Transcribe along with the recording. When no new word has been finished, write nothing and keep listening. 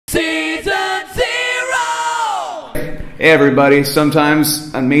Season 0! Hey everybody,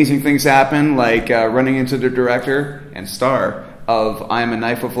 sometimes amazing things happen, like running into the director and star of I Am a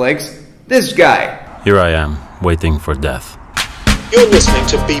Knife with Legs, this guy. Here I am, waiting for death. You're listening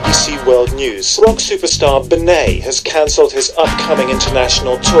to BBC World News. Rock superstar Bennett has cancelled his upcoming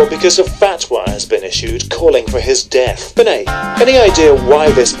international tour because a fatwa has been issued calling for his death. Bennett, any idea why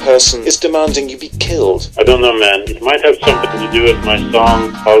this person is demanding you be killed? I don't know, man. It might have something to do with my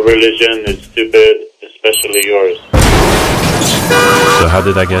song, All Religion is Stupid, Especially Yours. So how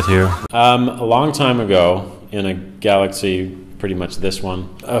did I get here? A long time ago, in a galaxy pretty much this one,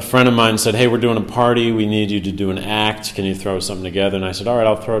 a friend of mine said, hey, we're doing a party, we need you to do an act, can you throw something together? And I said, all right,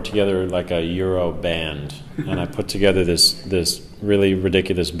 I'll throw together like a Euro band. And I put together this really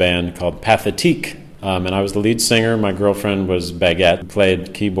ridiculous band called Pathetique. And I was the lead singer, my girlfriend was Baguette,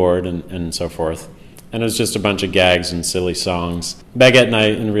 played keyboard and so forth. And it was just a bunch of gags and silly songs. Baguette and I,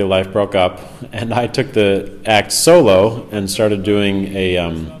 in real life, broke up, and I took the act solo and started doing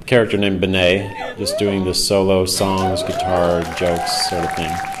a character named Bennett, just doing the solo songs, guitar, jokes sort of thing.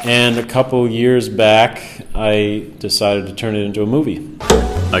 And a couple years back, I decided to turn it into a movie.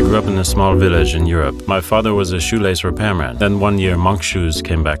 I grew up in a small village in Europe. My father was a shoelace repairman. Then one year monk shoes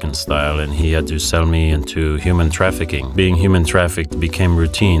came back in style and he had to sell me into human trafficking. Being human trafficked became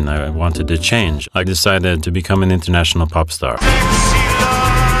routine. I wanted to change. I decided to become an international pop star.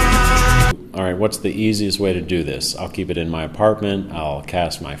 All right, what's the easiest way to do this? I'll keep it in my apartment, I'll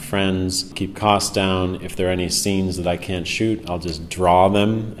cast my friends, keep costs down. If there are any scenes that I can't shoot, I'll just draw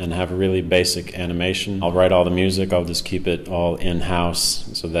them and have a really basic animation. I'll write all the music, I'll just keep it all in-house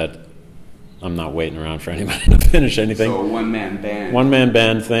so that I'm not waiting around for anybody to finish anything. So a one-man band. One-man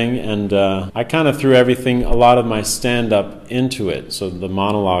band thing, and I kind of threw everything, a lot of my stand-up into it. So the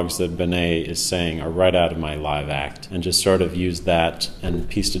monologues that Bennett is saying are right out of my live act, and just sort of used that and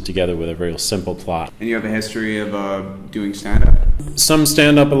pieced it together with a real simple plot. And you have a history of doing stand-up? Some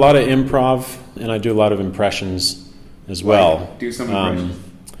stand-up, a lot of improv, and I do a lot of impressions as well. Like, do some impressions.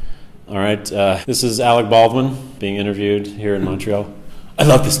 All right, this is Alec Baldwin being interviewed here in Montreal. I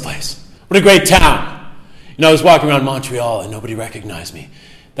love this place. What a great town. You know, I was walking around Montreal and nobody recognized me.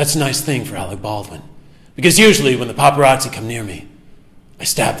 That's a nice thing for Alec Baldwin. Because usually when the paparazzi come near me, I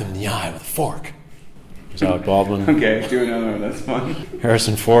stab them in the eye with a fork. There's Alec Baldwin. Okay, do another one, that's fun.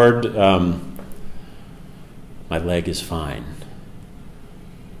 Harrison Ford, my leg is fine.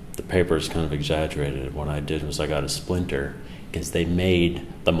 The paper is kind of exaggerated. What I did was I got a splinter because they made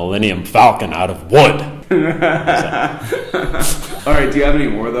the Millennium Falcon out of wood. All right, do you have any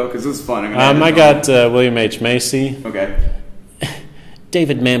more, though? Because this is fun. I got William H. Macy. Okay.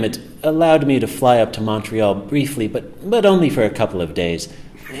 David Mamet allowed me to fly up to Montreal briefly, but only for a couple of days.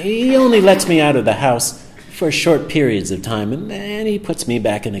 He only lets me out of the house for short periods of time, and then he puts me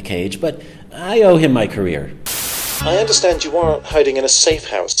back in a cage, but I owe him my career. I understand you are hiding in a safe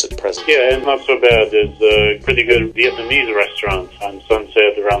house at present. Yeah, it's not so bad. There's a pretty good Vietnamese restaurant on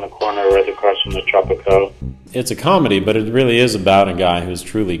Sunset around the corner right across from the Tropico. It's a comedy, but it really is about a guy who's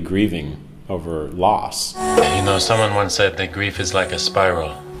truly grieving over loss. You know, someone once said that grief is like a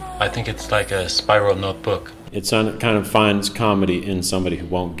spiral. I think it's like a spiral notebook. It kind of finds comedy in somebody who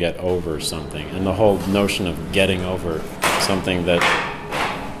won't get over something, and the whole notion of getting over something that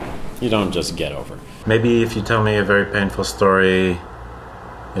you don't just get over. Maybe if you tell me a very painful story,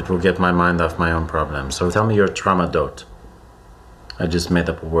 it will get my mind off my own problems. So tell me your trauma-dote. I just made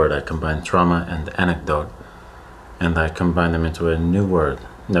up a word. I combined trauma and anecdote, and I combined them into a new word,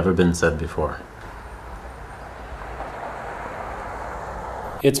 never been said before.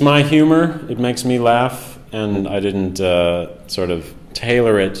 It's my humor. It makes me laugh, and I didn't sort of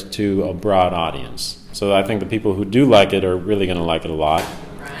tailor it to a broad audience. So I think the people who do like it are really going to like it a lot.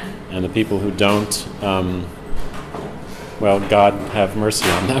 And the people who don't, well, God have mercy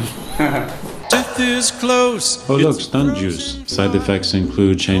on them. Death is close. Oh look, stunt juice. Side effects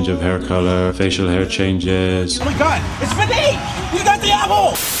include change of hair color, facial hair changes. Oh my God, it's Bennett! You got the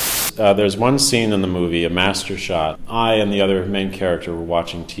apple! There's one scene in the movie, a master shot. I and the other main character were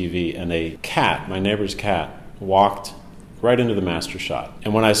watching TV, and a cat, my neighbor's cat, walked right into the master shot.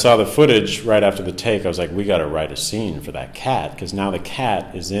 And when I saw the footage right after the take, I was like, we got to write a scene for that cat, because now the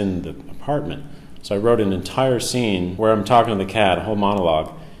cat is in the apartment. So I wrote an entire scene where I'm talking to the cat, a whole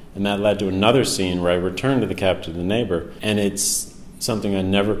monologue, and that led to another scene where I returned to the cat to the neighbor, and it's something I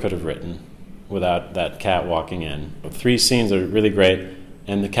never could have written without that cat walking in. 3 scenes are really great,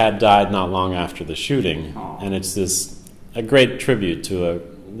 and the cat died not long after the shooting, and it's a great tribute to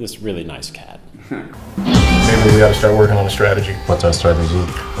this really nice cat. Maybe we got to start working on a strategy. What's our strategy?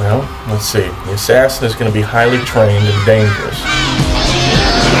 Well, let's see. The assassin is going to be highly trained and dangerous.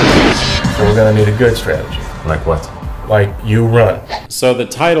 So we're going to need a good strategy. Like what? Like you run. So the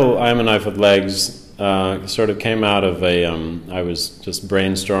title, I Am a Knife with Legs, sort of came out of I was just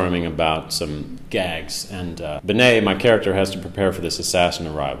brainstorming about some gags, and Bennett, my character, has to prepare for this assassin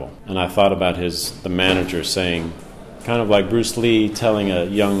arrival. And I thought about the manager saying, kind of like Bruce Lee telling a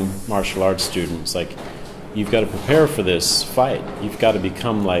young martial arts student, it's like, you've got to prepare for this fight. You've got to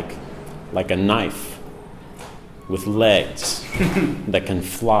become like a knife with legs that can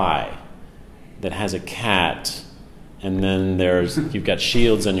fly, that has a cat, and then you've got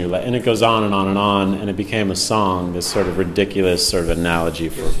shields on your leg, and it goes on and on and on, and it became a song, this sort of ridiculous sort of analogy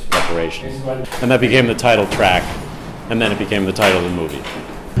for preparation. And that became the title track, and then it became the title of the movie.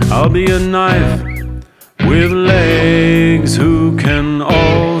 I'll be a knife with legs who can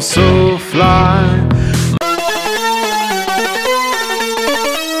also fly.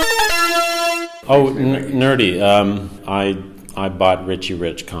 Oh, nerdy. I bought Richie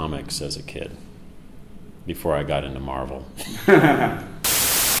Rich comics as a kid before I got into Marvel.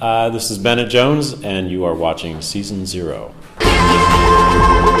 This is Bennett Jones, and you are watching Season 0.